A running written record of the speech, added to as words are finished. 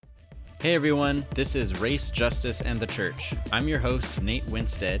Hey everyone, this is Race, Justice, and the Church. I'm your host, Nate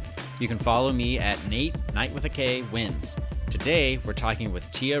Winstead. You can follow me at Nate, Night with a K, Wins. Today, we're talking with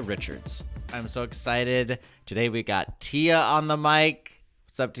Tia Richards. I'm so excited. Today we got Tia on the mic.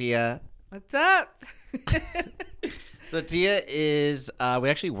 What's up, Tia? What's up? So Tia is, we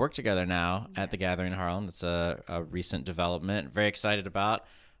actually work together now at the Gathering in Harlem. It's a recent development. Very excited about.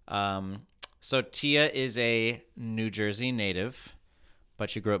 So Tia is a New Jersey native.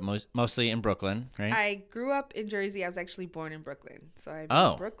 But you grew up mostly in Brooklyn, right? I grew up in Jersey. I was actually born in Brooklyn. So I'm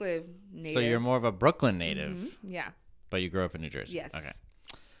a Brooklyn native. So you're more of a Brooklyn native. Mm-hmm. Yeah. But you grew up in New Jersey. Yes. Okay.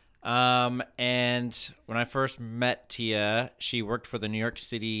 And when I first met Tia, she worked for the New York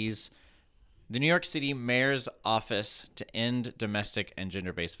City Mayor's Office to End Domestic and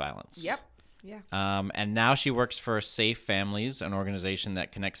Gender-Based Violence. Yep. Yeah. And now she works for Safe Families, an organization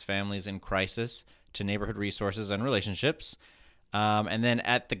that connects families in crisis to neighborhood resources and relationships. And then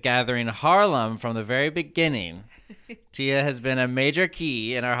at the Gathering Harlem, from the very beginning, Tia has been a major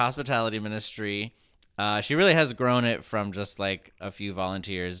key in our hospitality ministry. She really has grown it from just like a few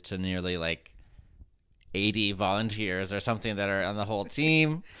volunteers to nearly like 80 volunteers or something that are on the whole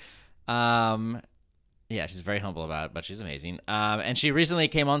team. Yeah, she's very humble about it, but she's amazing. And she recently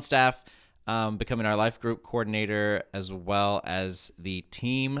came on staff, becoming our life group coordinator as well as the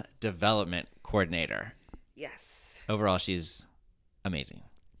team development coordinator. Yes. Overall, she's amazing.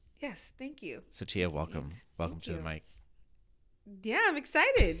 Yes, thank you. So Tia, welcome Thank to you. the mic. Yeah, I'm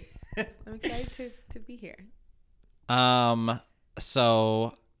excited. I'm excited to be here.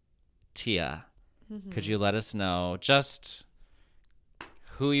 So Tia, could you let us know just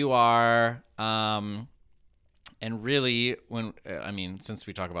who you are, and really since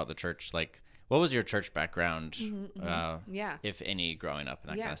we talk about the church, like what was your church background, if any, growing up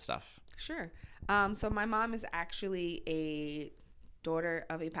and that kind of stuff? Sure. So my mom is actually a daughter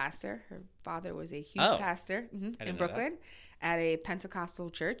of a pastor. Her father was a huge pastor in Brooklyn at a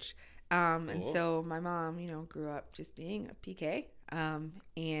Pentecostal church. Cool. And so my mom, grew up just being a PK.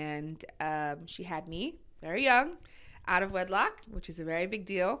 And she had me very young, out of wedlock, which is a very big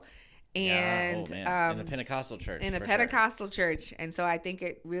deal. And in the Pentecostal church. In the Pentecostal church. And so I think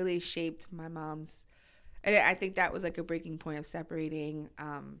it really shaped my mom's, and I think that was like a breaking point of separating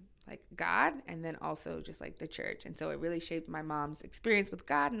like God and then also just like the church. And so it really shaped my mom's experience with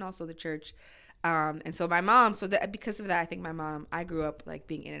God and also the church. And so my mom, because of that, I think I grew up like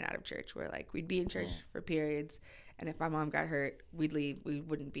being in and out of church, where like we'd be in church for periods. And if my mom got hurt, we'd leave. We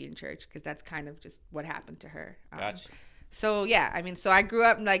wouldn't be in church because that's kind of just what happened to her. Gotcha. So yeah, so I grew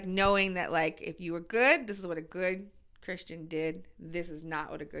up like knowing that like if you were good, this is what a good Christian did. This is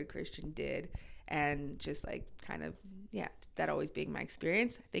not what a good Christian did. And just like kind of, that always being my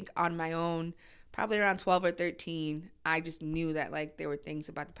experience. I think on my own, probably around 12 or 13, I just knew that like there were things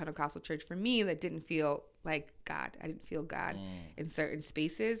about the Pentecostal church for me that didn't feel like God. I didn't feel God in certain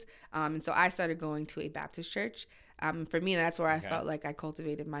spaces. And so I started going to a Baptist church. For me, that's where I felt like I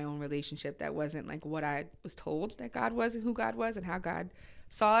cultivated my own relationship that wasn't like what I was told that God was and who God was and how God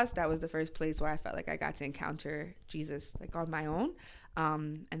saw us. That was the first place where I felt like I got to encounter Jesus like on my own.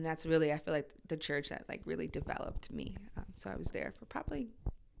 And that's really, I feel like the church that like really developed me. So I was there for probably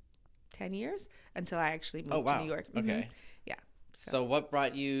 10 years until I actually moved to New York. Okay. Mm-hmm. Yeah. So what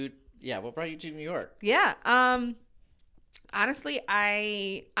brought you to New York? Yeah. Honestly,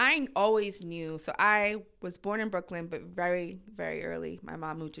 I always knew. So I was born in Brooklyn, but very, very early, my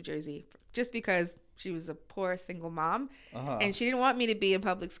mom moved to Jersey just because she was a poor single mom, and she didn't want me to be in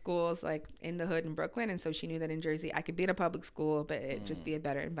public schools like in the hood in Brooklyn. And so she knew that in Jersey I could be in a public school, but it'd just be a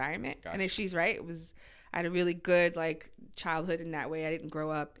better environment. Gotcha. And she's right. I had a really good like childhood in that way. I didn't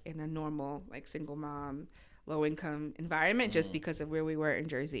grow up in a normal like single mom, low income environment just because of where we were in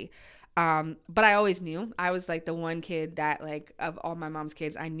Jersey. But I always knew I was like the one kid that like of all my mom's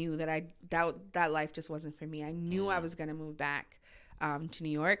kids, I knew that that life just wasn't for me. I knew I was going to move back to New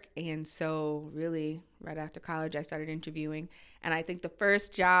York. And so really right after college, I started interviewing. And I think the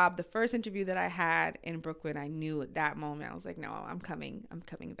first interview that I had in Brooklyn, I knew at that moment, I was like, no, I'm coming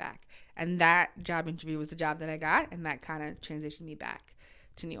back. And that job interview was the job that I got. And that kind of transitioned me back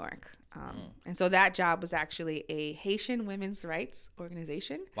to New York. And so that job was actually a Haitian women's rights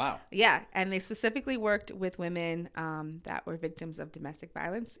organization. Wow. Yeah. And they specifically worked with women that were victims of domestic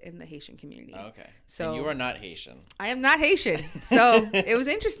violence in the Haitian community. Okay. So and you are not Haitian. I am not Haitian. So it was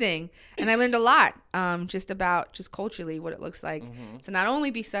interesting. And I learned a lot just culturally what it looks like to not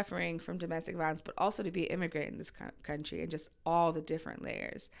only be suffering from domestic violence, but also to be an immigrant in this country and just all the different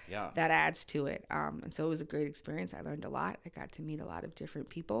layers that adds to it. And so it was a great experience. I learned a lot. I got to meet a lot of different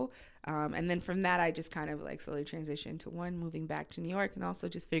people. And then from that, I just kind of like slowly transitioned to moving back to New York, and also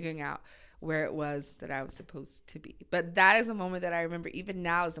just figuring out where it was that I was supposed to be. But that is a moment that I remember even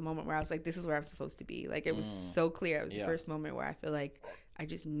now is the moment where I was like, this is where I'm supposed to be. Like, it was so clear. It was the first moment where I feel like I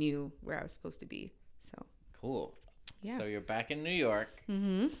just knew where I was supposed to be. So cool. Yeah. So you're back in New York.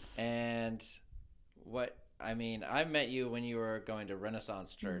 And I met you when you were going to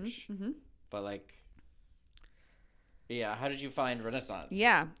Renaissance Church. But like, yeah, how did you find Renaissance?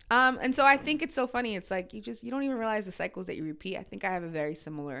 Yeah. And so I think it's so funny. It's like you don't even realize the cycles that you repeat. I think I have a very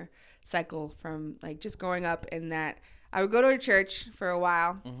similar cycle from like just growing up in that I would go to a church for a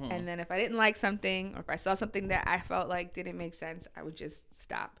while, and then if I didn't like something, or if I saw something that I felt like didn't make sense, I would just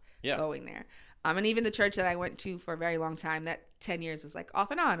stop going there. And even the church that I went to for a very long time, that 10 years was like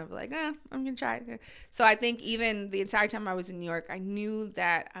off and on. I was like, I'm going to try it. So I think even the entire time I was in New York, I knew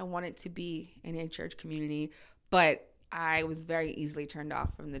that I wanted to be in a church community, but I was very easily turned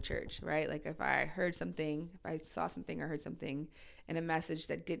off from the church, right? Like if I heard something, if I saw something or heard something in a message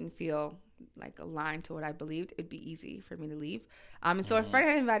that didn't feel like aligned to what I believed, it'd be easy for me to leave. And so a friend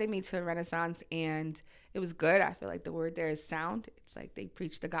had invited me to Renaissance, and it was good. I feel like the word there is sound. It's like they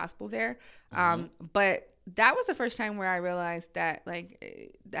preach the gospel there. But that was the first time where I realized that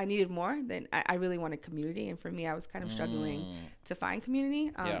like I needed more than I really wanted community. And for me, I was kind of struggling to find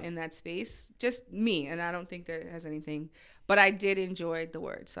community in that space, just me. And I don't think that it has anything, but I did enjoy the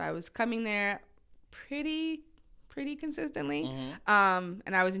word. So I was coming there pretty consistently.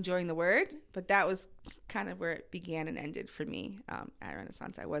 And I was enjoying the word, but that was kind of where it began and ended for me at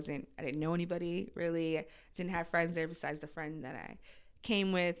Renaissance. I didn't know anybody really. I didn't have friends there besides the friend that I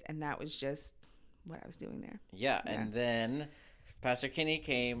came with. And that was just what I was doing there. Yeah. And then Pastor Kinney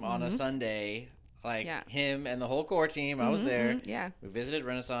came on a Sunday, like him and the whole core team. I was there. Yeah. We visited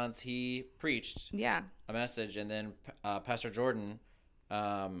Renaissance. He preached a message. And then Pastor Jordan,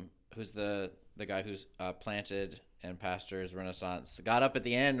 who's the guy who's planted and pastors Renaissance, got up at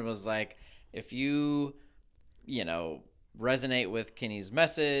the end and was like, if you resonate with Kinney's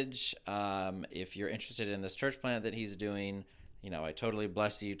message, if you're interested in this church plant that he's doing, I totally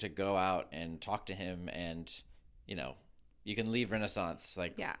bless you to go out and talk to him, and you can leave Renaissance,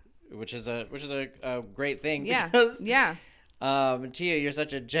 like, which is a great thing. Because Tia, you're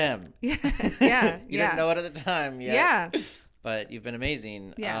such a gem. You didn't know it at the time yet, but you've been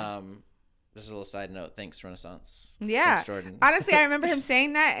amazing. Just a little side note. Thanks, Renaissance. Yeah. Thanks, Jordan. Honestly, I remember him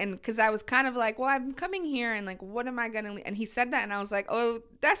saying that, and because I was kind of like, well, I'm coming here, and like, what am I going to... And he said that, and I was like, oh,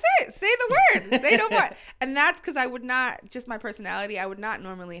 that's it. Say the word. Say no more. And that's because I would not... Just my personality, I would not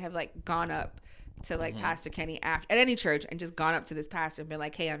normally have like gone up to like Pastor Kenny at any church and just gone up to this pastor and been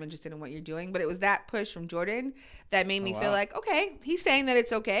like, hey, I'm interested in what you're doing. But it was that push from Jordan that made me feel like, okay, he's saying that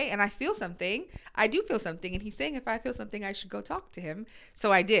it's okay, and I feel something. I do feel something, and he's saying if I feel something, I should go talk to him.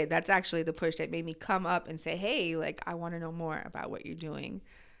 So I did. That's actually the push that made me come up and say, hey, like, I want to know more about what you're doing.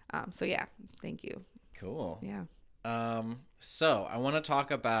 So yeah, thank you. Cool. Yeah. So I want to talk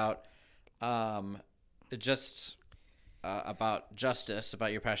about about justice,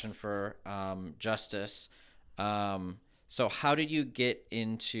 about your passion for justice. So how did you get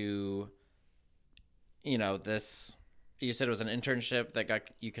into, this? You said it was an internship that got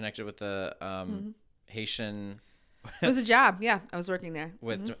you connected with the Haitian. It was a job. Yeah, I was working there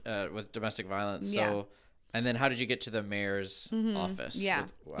with domestic violence. So, and then how did you get to the mayor's office?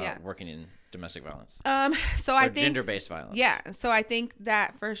 Working in domestic violence. So I think gender-based violence. Yeah. So I think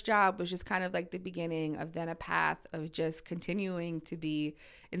that first job was just kind of like the beginning of then a path of just continuing to be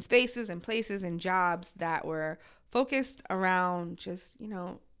in spaces and places and jobs that were focused around just,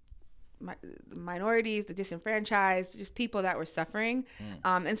 the minorities, the disenfranchised, just people that were suffering.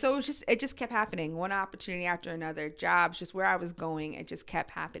 And so it just kept happening, one opportunity after another, jobs, just where I was going, it just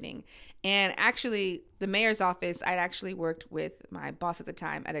kept happening. And actually, the mayor's office, I'd actually worked with my boss at the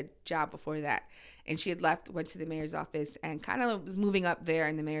time at a job before that. And she had went to the mayor's office and kind of was moving up there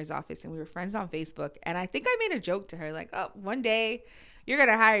in the mayor's office. And we were friends on Facebook. And I think I made a joke to her, like, oh, one day you're going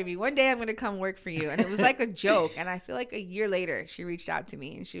to hire me. One day I'm going to come work for you. And it was like a joke. And I feel like a year later, she reached out to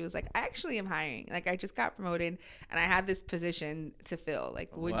me and she was like, I actually am hiring. Like, I just got promoted and I have this position to fill.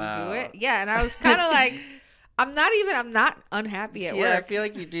 Like, would you do it? Yeah. And I was kind of like, I'm not unhappy at work. Yeah, I feel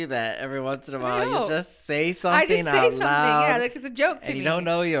like you do that every once in a while. You just say something I just say something, loud. Yeah, like it's a joke to me. And you don't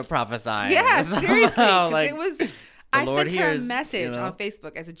know you're prophesying. Yeah, seriously. Like, it was. I Lord sent her a hears, message on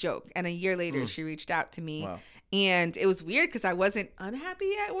Facebook as a joke, and a year later she reached out to me. Wow. And it was weird because I wasn't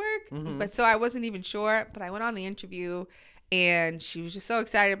unhappy at work, but so I wasn't even sure. But I went on the interview, and she was just so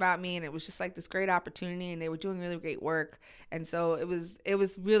excited about me, and it was just like this great opportunity, and they were doing really great work. And so it was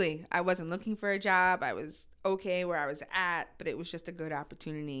really, I wasn't looking for a job. I was okay where I was at, but it was just a good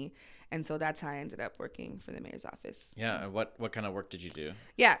opportunity. And so that's how I ended up working for the mayor's office. Yeah. And what kind of work did you do?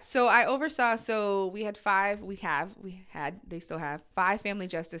 Yeah. So I oversaw, we had, they still have 5 family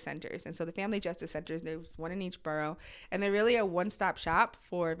justice centers. And so the family justice centers, there's one in each borough, and they're really a one-stop shop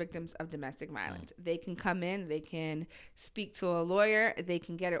for victims of domestic violence. They can come in, they can speak to a lawyer, they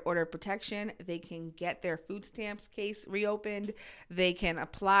can get an order of protection, they can get their food stamps case reopened, they can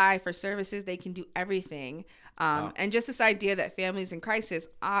apply for services, they can do everything. And just this idea that families in crisis,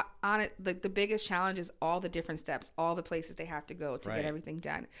 the biggest challenge is all the different steps, all the places they have to go to get everything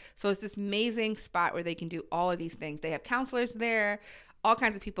done. So it's this amazing spot where they can do all of these things. They have counselors there, all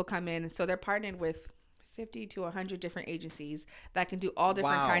kinds of people come in. So they're partnered with 50 to 100 different agencies that can do all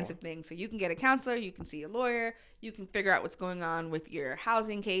different kinds of things. So you can get a counselor, you can see a lawyer, you can figure out what's going on with your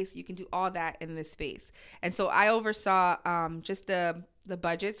housing case. You can do all that in this space. And so I oversaw just the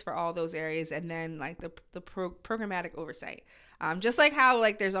budgets for all those areas, and then like the programmatic oversight. Just like how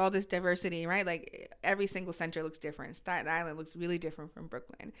like there's all this diversity, right? Like every single center looks different. Staten Island looks really different from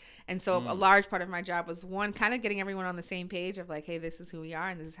Brooklyn. And so a large part of my job was, one, kind of getting everyone on the same page of like, hey, this is who we are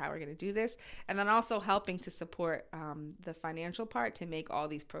and this is how we're going to do this. And then also helping to support the financial part to make all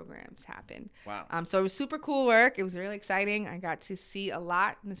these programs happen. Wow. So it was super cool work. It was really exciting. I got to see a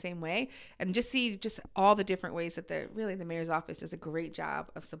lot in the same way, and just see just all the different ways that the mayor's office does a great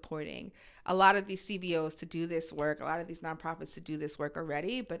job of supporting a lot of these CBOs to do this work, a lot of these nonprofits to do this work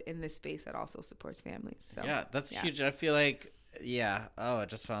already, but in this space that also supports families. So yeah, that's huge. I feel like, it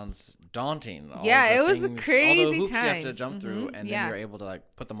just sounds daunting. It was a crazy all the hoops time. you have to jump through, and then you're able to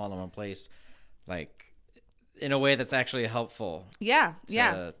like put them all in one place, like in a way that's actually helpful.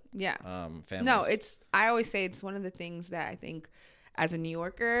 Families. No, I always say it's one of the things that I think, as a New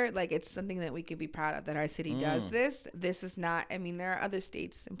Yorker, like it's something that we could be proud of, that our city does this. This is not, I mean, there are other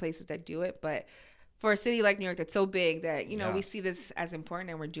states and places that do it, but for a city like New York that's so big that, we see this as important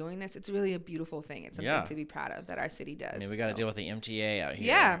and we're doing this, it's really a beautiful thing. It's something to be proud of that our city does. I mean, we got to deal with the MTA out here.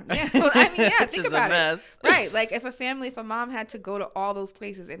 Yeah. Well, I mean, think about it. Right. Like if a mom had to go to all those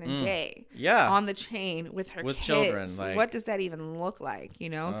places in a day on the train with her kids, children, like, what does that even look like,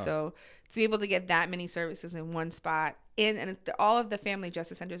 So to be able to get that many services in one spot, and all of the family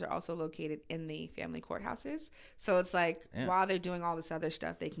justice centers are also located in the family courthouses. So it's like while they're doing all this other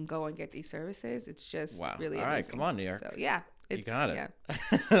stuff, they can go and get these services. It's just really amazing. All right, come on, New York. So you got it.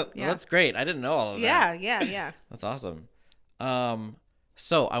 Well, that's great. I didn't know all of that. Yeah. That's awesome.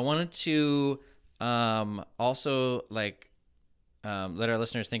 So I wanted to also like let our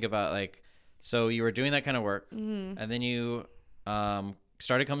listeners think about like, so you were doing that kind of work, and then you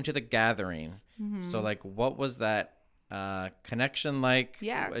started coming to the gathering. So like, what was that connection like?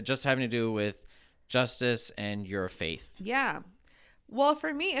 Just having to do with justice and your faith. Well,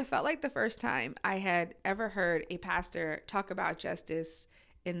 for me, it felt like the first time I had ever heard a pastor talk about justice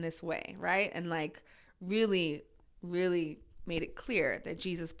in this way, right? And like really, really made it clear that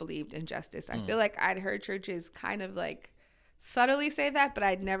Jesus believed in justice. I feel like I'd heard churches kind of like subtly say that, but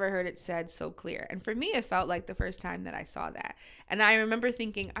I'd never heard it said so clear. And for me, it felt like the first time that I saw that. And I remember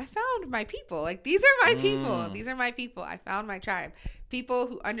thinking, I found my people. Like, these are my people. These are my people. I found my tribe. People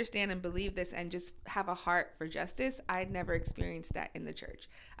who understand and believe this and just have a heart for justice. I'd never experienced that in the church.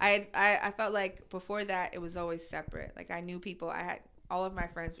 I felt like before that, it was always separate. Like, I knew people. I had all of my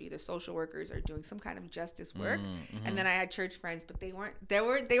friends were either social workers or doing some kind of justice work. And then I had church friends, but they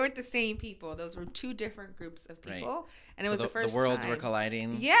weren't the same people. Those were two different groups of people. Right. And it was the first time. The worlds were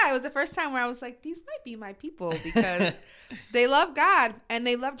colliding. Yeah, it was the first time where I was like, these might be my people, because they love God and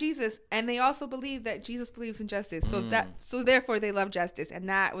they love Jesus, and they also believe that Jesus believes in justice. So therefore they love justice. And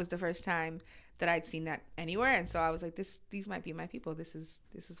that was the first time that I'd seen that anywhere. And so I was like, these might be my people. This is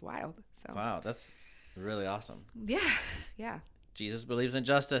wild. So wow, that's really awesome. Yeah. Jesus believes in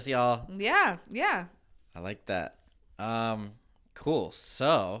justice, y'all. Yeah. I like that. Cool.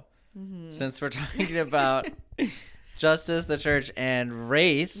 So, since we're talking about justice, the church, and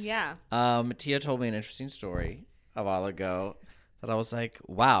race, Tia told me an interesting story a while ago that I was like,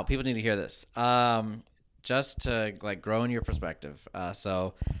 wow, people need to hear this. Just to like grow in your perspective.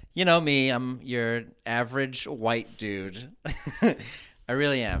 So, you know me, I'm your average white dude. I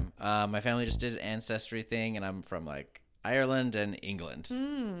really am. My family just did an ancestry thing, and I'm from like Ireland and England,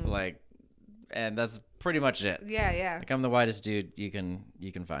 and that's pretty much it. Yeah. Like, I'm the whitest dude you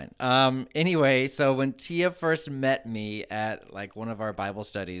can find. Anyway, so when Tia first met me at like one of our Bible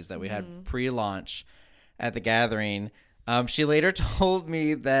studies that we had pre-launch at the gathering, she later told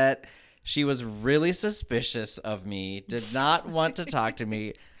me that she was really suspicious of me, did not want to talk to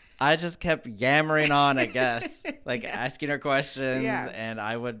me I just kept yammering on, I guess, like asking her questions,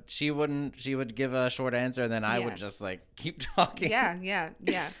 and she would give a short answer, and then I would just like keep talking.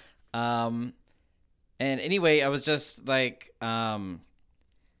 Yeah. And anyway, I was just like, I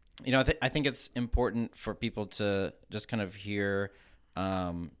think it's important for people to just kind of hear,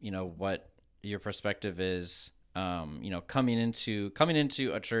 what your perspective is, coming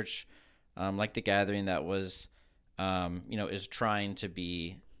into a church, like the Gathering that was, is trying to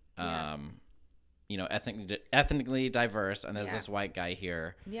be, ethnically diverse, and there's this white guy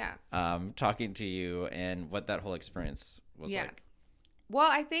here, talking to you, and what that whole experience was like. Well,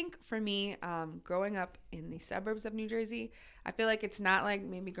 I think for me, growing up in the suburbs of New Jersey, I feel like it's not like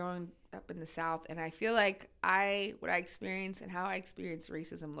maybe growing up in the South. And I feel like what I experienced and how I experienced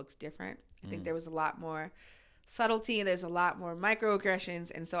racism looks different. I think there was a lot more subtlety. There's a lot more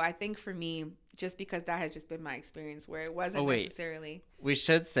microaggressions. And so I think for me, just because that has just been my experience where it wasn't necessarily. We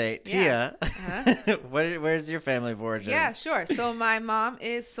should say, Tia, where's your family of origin? Yeah, sure. So my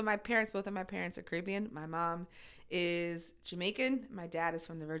parents, both of my parents are Caribbean. My mom is Jamaican. My dad is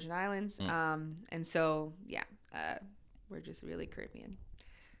from the Virgin Islands. And so, we're just really Caribbean.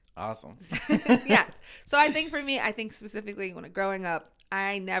 Awesome. Yes. So I think for me, specifically when growing up,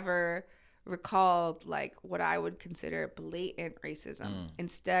 I never recalled like what I would consider blatant racism.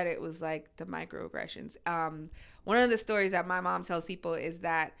 Instead, it was like the microaggressions. One of the stories that my mom tells people is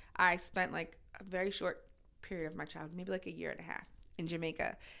that I spent like a very short period of my childhood, maybe like a year and a half in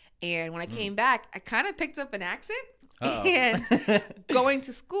Jamaica. And when I came back, I kind of picked up an accent. And going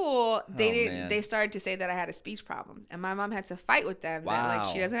to school, they started to say that I had a speech problem. And my mom had to fight with them that like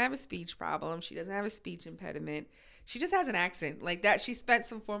she doesn't have a speech problem. She doesn't have a speech impediment. She just has an accent like that. She spent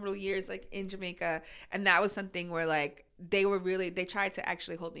some formative years like in Jamaica. And that was something where like they tried to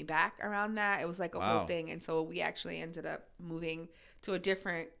actually hold me back around that. It was like a whole thing. And so we actually ended up moving to a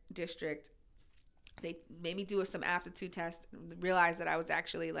different district. They made me do some aptitude test, realized that I was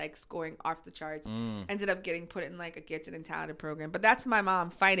actually like scoring off the charts, ended up getting put in like a gifted and talented program. But that's my mom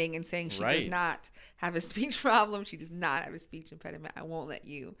fighting and saying she does not have a speech problem. She does not have a speech impediment. I won't let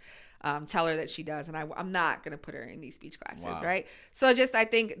you tell her that she does. And I'm not going to put her in these speech classes. Right. So I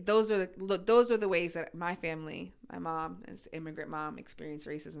think those are the ways that my family, my mom, as immigrant mom, experienced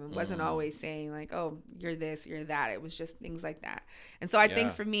racism. It wasn't always saying like, oh, you're this, you're that. It was just things like that. And so I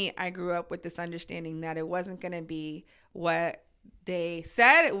think for me, I grew up with this understanding that it wasn't going to be what they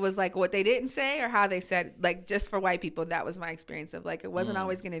said. It was like what they didn't say or how they said, like just for white people, that was my experience of like, it wasn't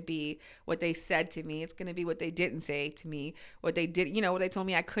always going to be what they said to me. It's going to be what they didn't say to me, what they did, what they told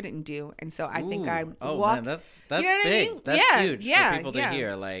me I couldn't do. And so I think I man, that's big. I mean? That's huge for people to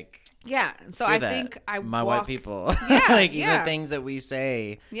hear. Like, and so I think white people, like even things that we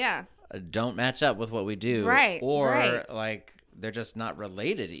say, don't match up with what we do, or like they're just not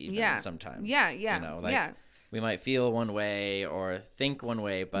related even sometimes. We might feel one way or think one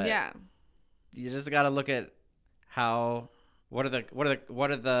way, but you just got to look at what are the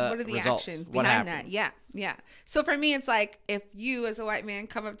results? Actions behind that? Yeah. So for me, it's like if you as a white man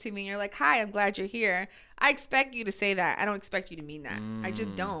come up to me and you're like, "Hi, I'm glad you're here." I expect you to say that. I don't expect you to mean that. I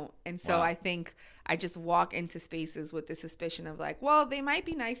just don't. And so I think I just walk into spaces with the suspicion of like, well, they might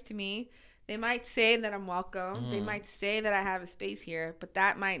be nice to me. They might say that I'm welcome. They might say that I have a space here, but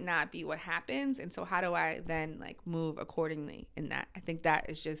that might not be what happens. And so how do I then like move accordingly in that? I think that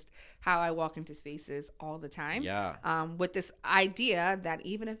is just how I walk into spaces all the time. With this idea that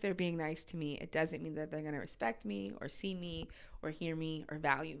even if they're being nice to me, it doesn't mean that they're going to respect me or see me or hear me or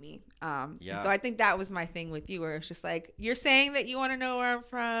value me. And so I think that was my thing with you, where it's just like, you're saying that you want to know where I'm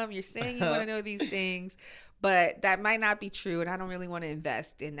from. You're saying you want to know these things. But that might not be true, and I don't really want to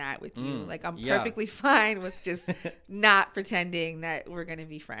invest in that with you. Like, I'm perfectly fine with just not pretending that we're going to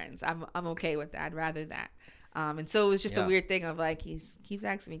be friends. I'm okay with that. I'd rather that. And so it was just a weird thing of like, he keeps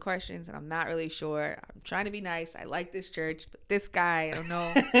asking me questions, and I'm not really sure. I'm trying to be nice. I like this church, but this guy, I don't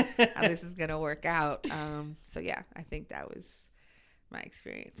know how this is going to work out. So, I think that was my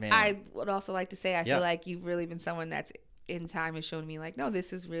experience. Man. I would also like to say I feel like you've really been someone that's in time has shown me like, no,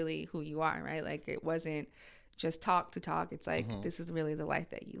 this is really who you are, right? Like it wasn't just talk to talk. It's like, this is really the life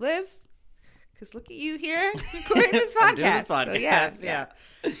that you live. Because look at you here recording this podcast.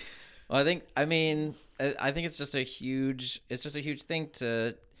 Well, I think it's just a huge thing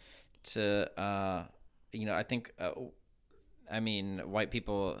to I think, white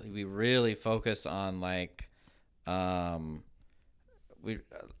people, we really focus on like,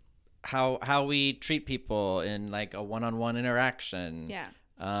 how we treat people in like a one-on-one interaction.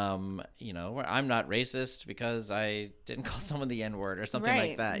 Where I'm not racist because I didn't call someone the N-word or something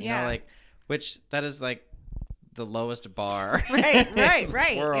like that. You know, like, which that is like the lowest bar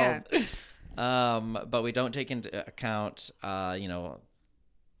right. world. Yeah. But we don't take into account, how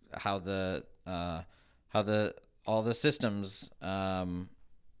all the systems,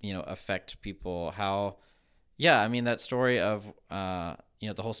 affect people. How, I mean, that story of,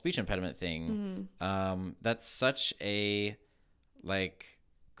 the whole speech impediment thing, that's such a, like,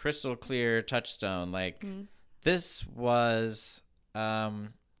 crystal clear touchstone. Like, this was, people,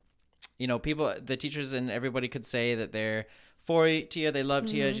 the teachers and everybody could say that they're for Tia, they love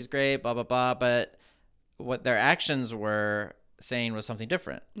Tia, she's great, blah, blah, blah. But what their actions were saying was something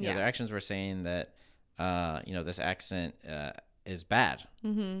different. Their actions were saying that, this accent is bad.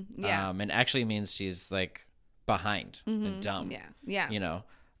 And actually means she's, like, behind and dumb.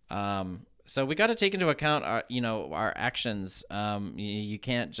 So we got to take into account our actions. You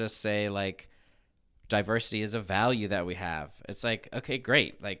can't just say, like, diversity is a value that we have. It's like, okay,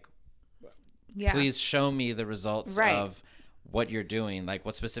 great. Like, please show me the results of what you're doing, like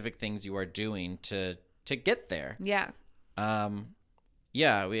what specific things you are doing to get there.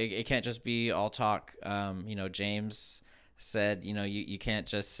 It can't just be all talk. James said, you can't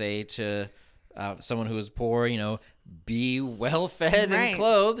just say to someone who is poor, be well fed and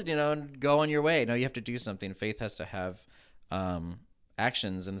clothed, and go on your way. No, you have to do something. Faith has to have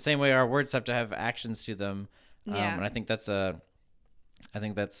actions, in the same way our words have to have actions to them. And I think that's a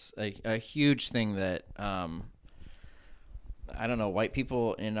huge thing that I don't know, white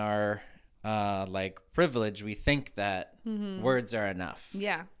people in our like privilege, we think that words are enough.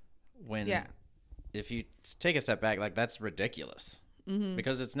 If you take a step back, like, that's ridiculous.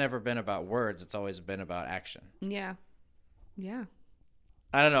 Because it's never been about words, it's always been about action.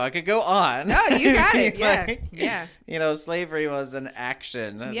 I don't know, I could go on. No, you got it. Slavery was an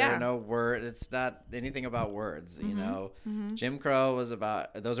action. There are no words. It's not anything about words. Jim Crow was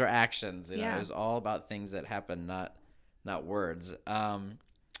about, those are actions. It was all about things that happen, not words.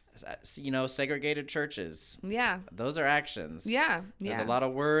 Segregated churches. Those are actions. There's a lot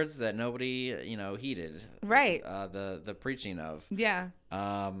of words that nobody, heeded. The preaching of.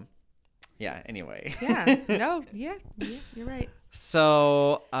 Anyway. You're right.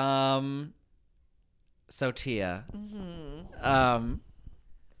 So Tia,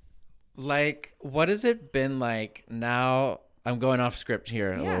 like, what has it been like now? I'm going off script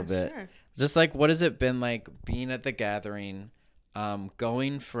here a little bit. Sure. Just like, what has it been like being at the gathering,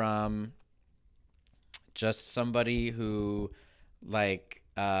 going from just somebody who, like,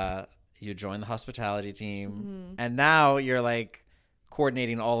 you joined the hospitality team, and now you're, like,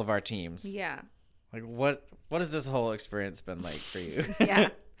 coordinating all of our teams. Like, what has this whole experience been like for you?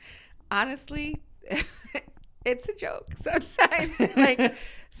 Honestly, it's a joke sometimes.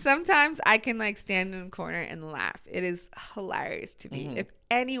 Sometimes I can, like, stand in a corner and laugh. It is hilarious to me. If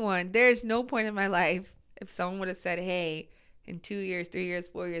anyone, there's no point in my life, if someone would have said, hey, in 2 years, 3 years,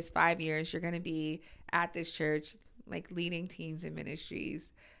 4 years, 5 years, you're going to be at this church, like, leading teams and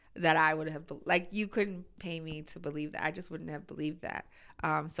ministries, that I would have, like, you couldn't pay me to believe that. I just wouldn't have believed that.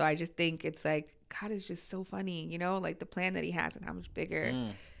 So I just think it's like, God is just so funny, like, the plan that he has and how much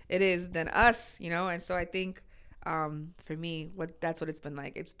bigger it is than us, And so I think, for me, that's what it's been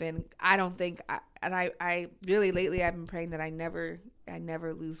like. It's been, I don't think, I really lately I've been praying that I never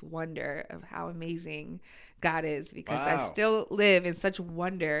lose wonder of how amazing God is, because I still live in such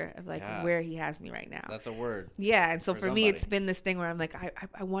wonder of, like, where he has me right now. That's a word. And so for me, it's been this thing where I'm like,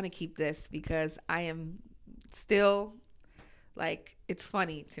 I want to keep this, because I am still, like, it's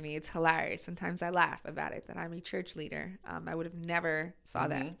funny to me. It's hilarious. Sometimes I laugh about it, that I'm a church leader. I would have never saw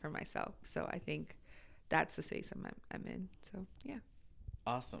that for myself. So I think that's the space I'm in. So, yeah.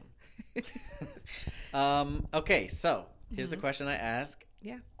 Awesome. Okay, so here's the question I ask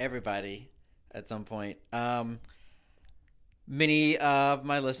everybody at some point. Many of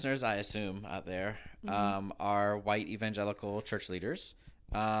my listeners, I assume, out there are white evangelical church leaders.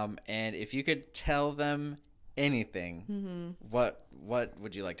 And if you could tell them anything, what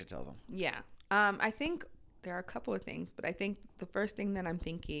would you like to tell them? I think there are a couple of things, but I think the first thing that I'm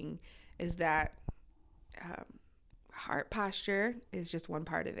thinking is that heart posture is just one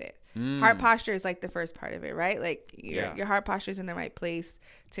part of it. Heart posture is, like, the first part of it, right? Like, your heart posture is in the right place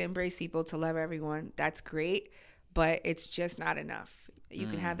to embrace people, to love everyone. That's great, but it's just not enough. You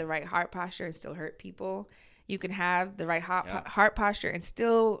can have the right heart posture and still hurt people. You can have the right heart posture and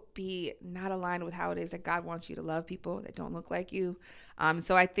still be not aligned with how it is that God wants you to love people that don't look like you.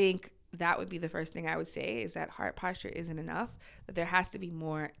 So I think that would be the first thing I would say, is that heart posture isn't enough, that there has to be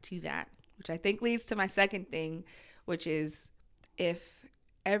more to that, which I think leads to my second thing, which is, if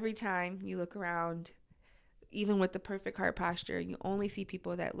every time you look around even with the perfect heart posture, you only see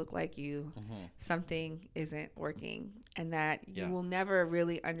people that look like you. Something isn't working, and that you will never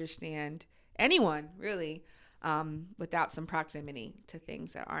really understand anyone really without some proximity to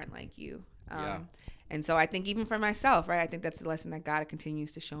things that aren't like you. And so I think even for myself, right, I think that's the lesson that God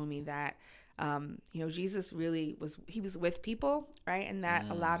continues to show me, that Jesus really was with people, right? And that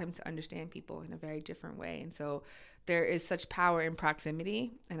allowed him to understand people in a very different way. And so there is such power in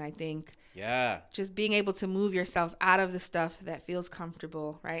proximity. And I think just being able to move yourself out of the stuff that feels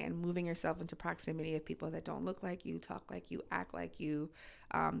comfortable, right? And moving yourself into proximity of people that don't look like you, talk like you, act like you,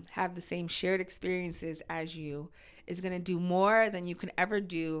 have the same shared experiences as you, is going to do more than you can ever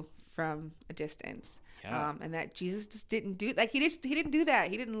do from a distance. And that Jesus just didn't do, like, he didn't do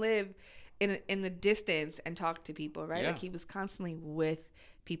that. He didn't live in the distance and talk to people, right? Like, he was constantly with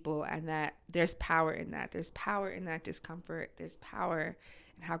people, and that there's power in that. There's power in that discomfort. There's power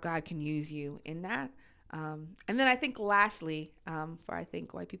in how God can use you in that. And then I think lastly, for I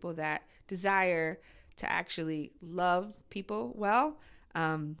think white people that desire to actually love people well,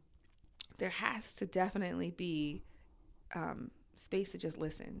 there has to definitely be space to just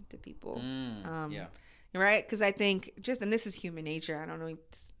listen to people. Right? Because I think and this is human nature. I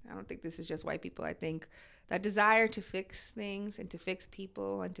don't think this is just white people. I think that desire to fix things and to fix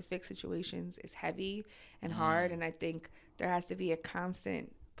people and to fix situations is heavy and hard. And I think there has to be a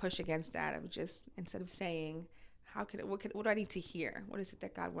constant push against that, of just, instead of saying, what do I need to hear? What is it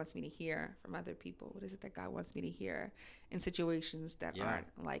that God wants me to hear from other people? What is it that God wants me to hear in situations that aren't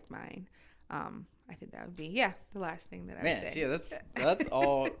like mine? I think that would be, the last thing that I would say. That's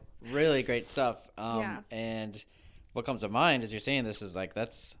all really great stuff. And what comes to mind as you're saying this is like,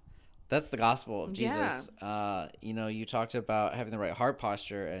 that's the gospel of Jesus. You talked about having the right heart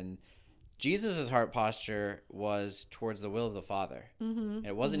posture, and Jesus's heart posture was towards the will of the Father. And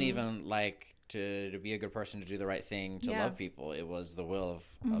it wasn't even like to be a good person, to do the right thing, to love people. It was the will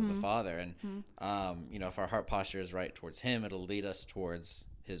of the Father. And, if our heart posture is right towards him, it'll lead us towards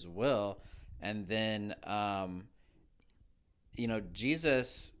his will. And then,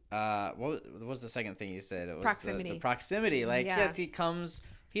 Jesus, what was the second thing you said? It was proximity. The proximity. Like, yes, he comes.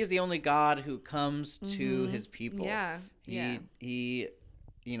 He is the only God who comes to his people. He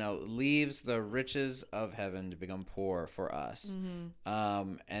leaves the riches of heaven to become poor for us.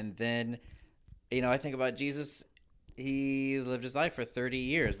 And then, I think about Jesus. He lived his life for 30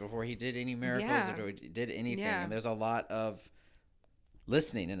 years before he did any miracles or did anything. And there's a lot of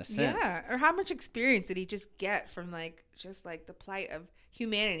listening, in a sense. Or how much experience did he just get from just the plight of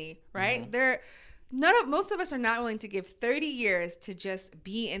humanity, right? Most of us are not willing to give 30 years to just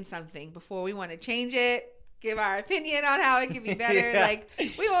be in something before we want to change it, give our opinion on how it can be better. Like,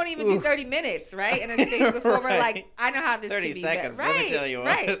 we won't even do 30 minutes, right? In a space before we're like, I know how this can be better. Right. Let me tell you what.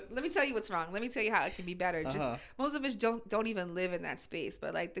 Right. Let me tell you what's wrong. Let me tell you how it can be better. Just most of us don't even live in that space.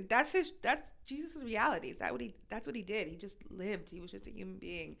 But that's Jesus' reality. That's what he did. He just lived. He was just a human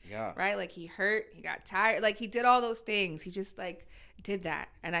being. Yeah. Right? Like, he hurt, he got tired, he did all those things. He just did that.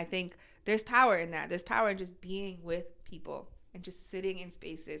 And I think there's power in that. There's power in just being with people and just sitting in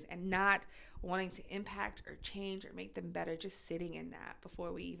spaces and not wanting to impact or change or make them better, just sitting in that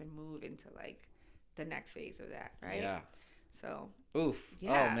before we even move into the next phase of that, right? Yeah. So, oof.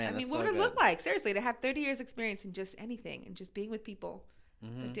 Yeah. Oh, man, what would it look like? Seriously, to have 30 years experience in just anything and just being with people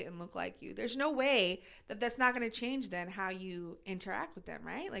that didn't look like you. There's no way that's not going to change then how you interact with them,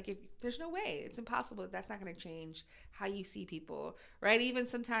 right? If there's no way, it's impossible that's not going to change how you see people, right? Even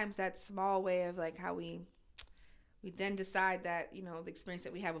sometimes that small way of how we then decide that, the experience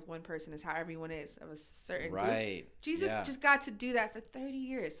that we have with one person is how everyone is of a certain group. Jesus just got to do that for 30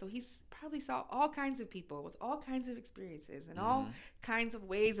 years. So he's probably saw all kinds of people with all kinds of experiences and all kinds of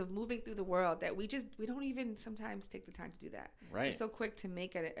ways of moving through the world that we don't even sometimes take the time to do that. Right. We're so quick to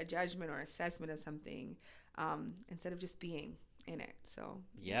make a judgment or assessment of something instead of just being in it. So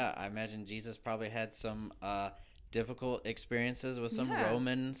yeah, I imagine Jesus probably had some difficult experiences with some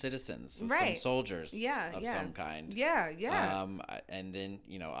Roman citizens, with some soldiers of some kind. And then,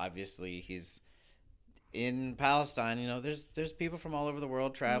 obviously he's in Palestine. There's people from all over the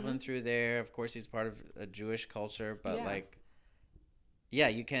world traveling through there. Of course, he's part of a Jewish culture, but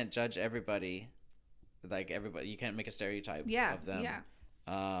you can't judge everybody. Everybody, you can't make a stereotype of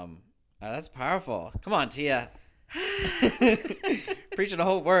them. That's powerful. Come on, Tia. Preaching a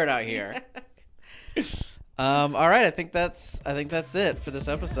whole word out here. All right, I think that's it for this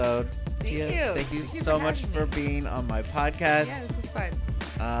episode. Tia, thank you so much for being on my podcast. Yeah, this was fun.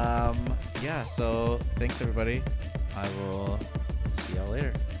 So thanks everybody. I will see y'all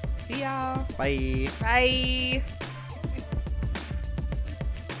later. See y'all. Bye. Bye.